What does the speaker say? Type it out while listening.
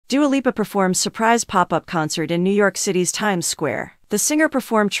Dua Lipa performs surprise pop-up concert in New York City's Times Square. The singer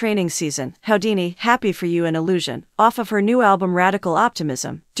performed Training Season, Houdini, Happy For You and Illusion, off of her new album Radical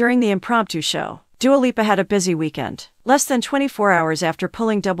Optimism, during the impromptu show. Dua Lipa had a busy weekend. Less than 24 hours after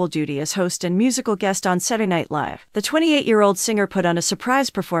pulling double duty as host and musical guest on Saturday Night Live, the 28-year-old singer put on a surprise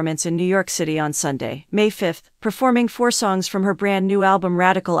performance in New York City on Sunday, May 5th, performing 4 songs from her brand new album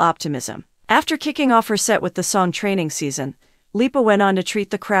Radical Optimism. After kicking off her set with the song Training Season, Lipa went on to treat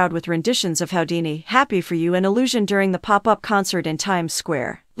the crowd with renditions of Houdini, Happy For You and Illusion during the pop-up concert in Times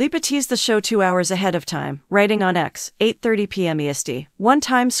Square. Lipa teased the show 2 hours ahead of time, writing on X, 8:30 p.m. EST, 1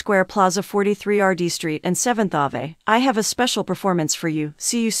 Times Square Plaza 43 RD Street and 7th Ave, I have a special performance for you,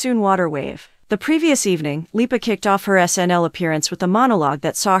 see you soon Water Wave. The previous evening, Lipa kicked off her SNL appearance with a monologue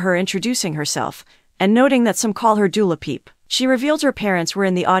that saw her introducing herself, and noting that some call her Dula Peep. She revealed her parents were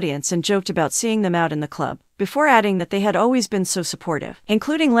in the audience and joked about seeing them out in the club, before adding that they had always been so supportive,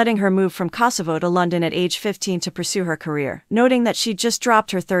 including letting her move from Kosovo to London at age 15 to pursue her career, noting that she'd just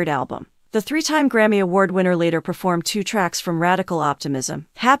dropped her 3rd album. The 3-time Grammy Award winner later performed 2 tracks from Radical Optimism,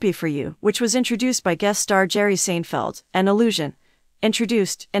 Happy For You, which was introduced by guest star Jerry Seinfeld, and Illusion,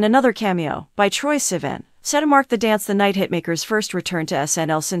 introduced, in another cameo, by Troye Sivan, set to mark the Dance the Night hitmaker's first return to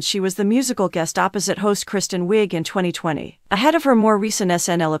SNL since she was the musical guest opposite host Kristen Wiig in 2020. Ahead of her more recent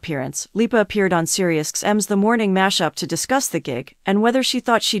SNL appearance, Lipa appeared on SiriusXM's The Morning Mashup to discuss the gig, and whether she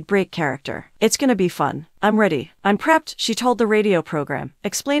thought she'd break character. It's gonna be fun. I'm ready. I'm prepped, she told the radio program,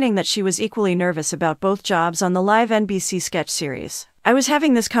 explaining that she was equally nervous about both jobs on the live NBC sketch series. I was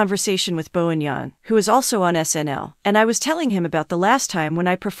having this conversation with Bo and Jan, who is also on SNL, and I was telling him about the last time when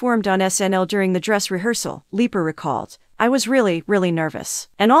I performed on SNL during the dress rehearsal, Lipa recalled. I was really nervous.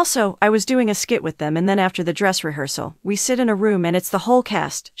 And also, I was doing a skit with them and then after the dress rehearsal, we sit in a room and it's the whole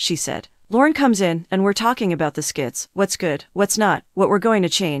cast, she said. Lauren comes in, and we're talking about the skits, what's good, what's not, what we're going to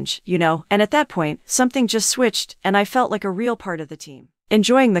change, you know, and at that point, something just switched, and I felt like a real part of the team.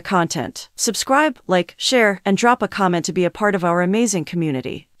 Enjoying the content? Subscribe, like, share, and drop a comment to be a part of our amazing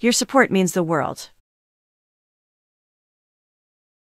community. Your support means the world.